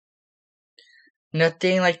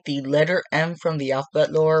Nothing like the letter M from the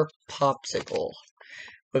alphabet Lore Popsicle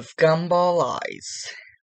with gumball eyes.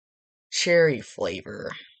 Cherry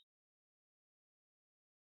flavor.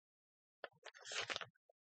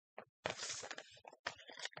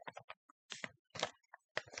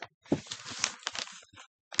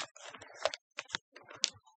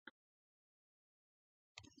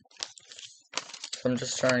 So I'm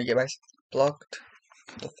just trying to get my blocked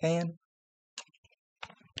the fan.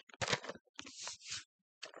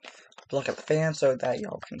 Block at the fan so that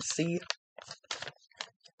y'all can see.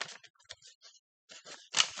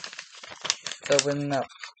 Open them up.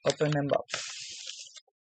 Open them up.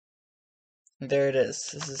 There it is.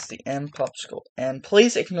 This is the M Popsicle. And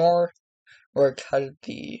please ignore or cut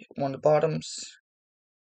the one of the bottoms,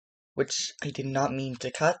 which I did not mean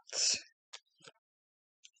to cut.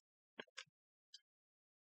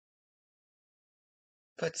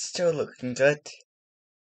 But still looking good.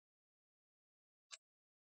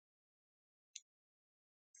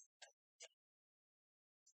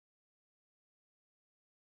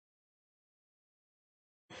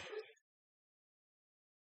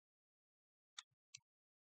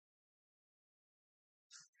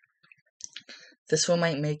 This one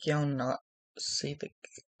might make y'all not see the...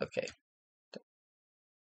 Okay.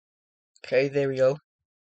 Okay, there we go.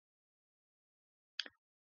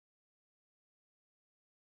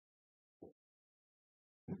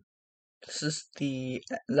 This is the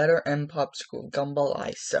letter M Popsicle Gumball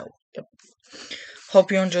ISO. Yep.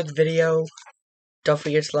 Hope you enjoyed the video. Don't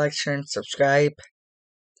forget to like, share, and subscribe.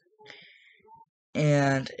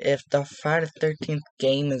 And if the Friday the 13th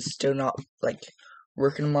game is still not, like,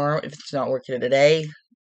 working tomorrow, if it's not working today,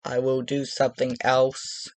 I will do something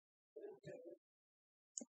else.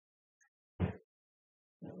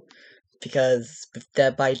 Because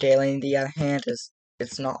Dead by Daylight, on the other hand,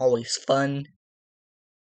 it's not always fun.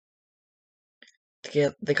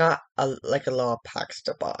 They got a lot of packs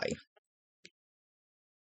to buy.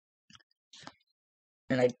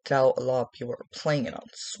 And I doubt a lot of people are playing it on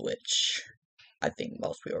Switch. I think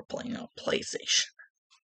most people are playing it on PlayStation.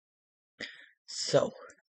 So.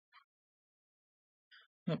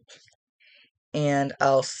 And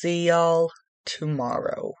I'll see y'all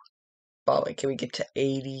tomorrow. By the way, can we get to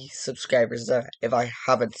 80 subscribers if I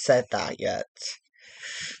haven't said that yet?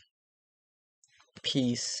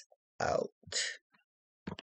 Peace out.